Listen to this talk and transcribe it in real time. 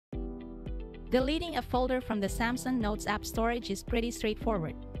Deleting a folder from the Samsung Notes app storage is pretty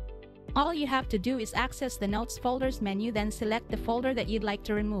straightforward. All you have to do is access the Notes folders menu, then select the folder that you'd like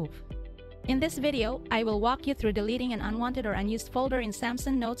to remove. In this video, I will walk you through deleting an unwanted or unused folder in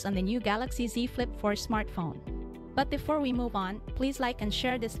Samsung Notes on the new Galaxy Z Flip 4 smartphone. But before we move on, please like and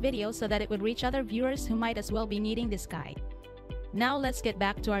share this video so that it would reach other viewers who might as well be needing this guide. Now let's get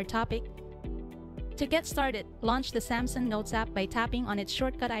back to our topic. To get started, launch the Samsung Notes app by tapping on its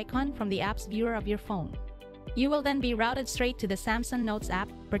shortcut icon from the app's viewer of your phone. You will then be routed straight to the Samsung Notes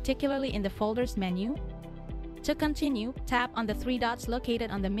app, particularly in the Folders menu. To continue, tap on the three dots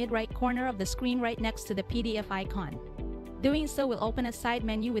located on the mid-right corner of the screen right next to the PDF icon. Doing so will open a side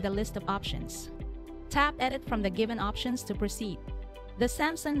menu with a list of options. Tap Edit from the given options to proceed. The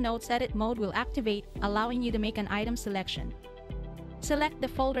Samsung Notes Edit mode will activate, allowing you to make an item selection. Select the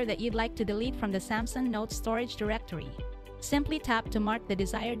folder that you'd like to delete from the Samsung Notes storage directory. Simply tap to mark the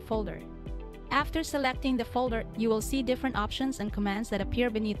desired folder. After selecting the folder, you will see different options and commands that appear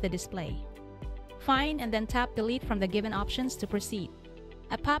beneath the display. Find and then tap Delete from the given options to proceed.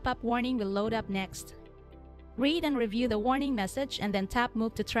 A pop-up warning will load up next. Read and review the warning message and then tap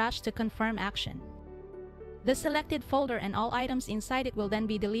Move to Trash to confirm action. The selected folder and all items inside it will then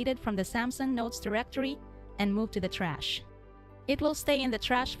be deleted from the Samsung Notes directory and moved to the trash. It will stay in the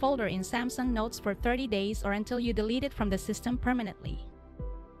trash folder in Samsung Notes for 30 days or until you delete it from the system permanently.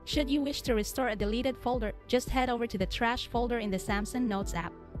 Should you wish to restore a deleted folder, just head over to the trash folder in the Samsung Notes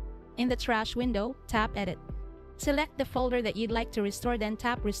app. In the trash window, tap Edit. Select the folder that you'd like to restore, then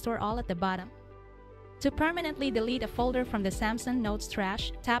tap Restore All at the bottom. To permanently delete a folder from the Samsung Notes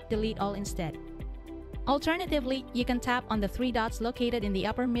trash, tap Delete All instead. Alternatively, you can tap on the three dots located in the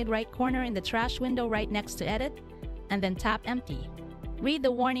upper mid-right corner in the trash window right next to Edit, and then tap Empty. Read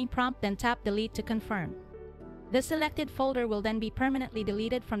the warning prompt, then tap Delete to confirm. The selected folder will then be permanently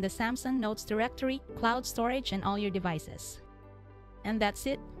deleted from the Samsung Notes directory, cloud storage, and all your devices. And that's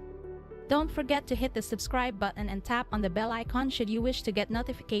it. Don't forget to hit the subscribe button and tap on the bell icon should you wish to get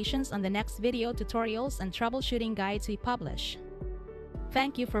notifications on the next video tutorials and troubleshooting guides we publish.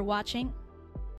 Thank you for watching.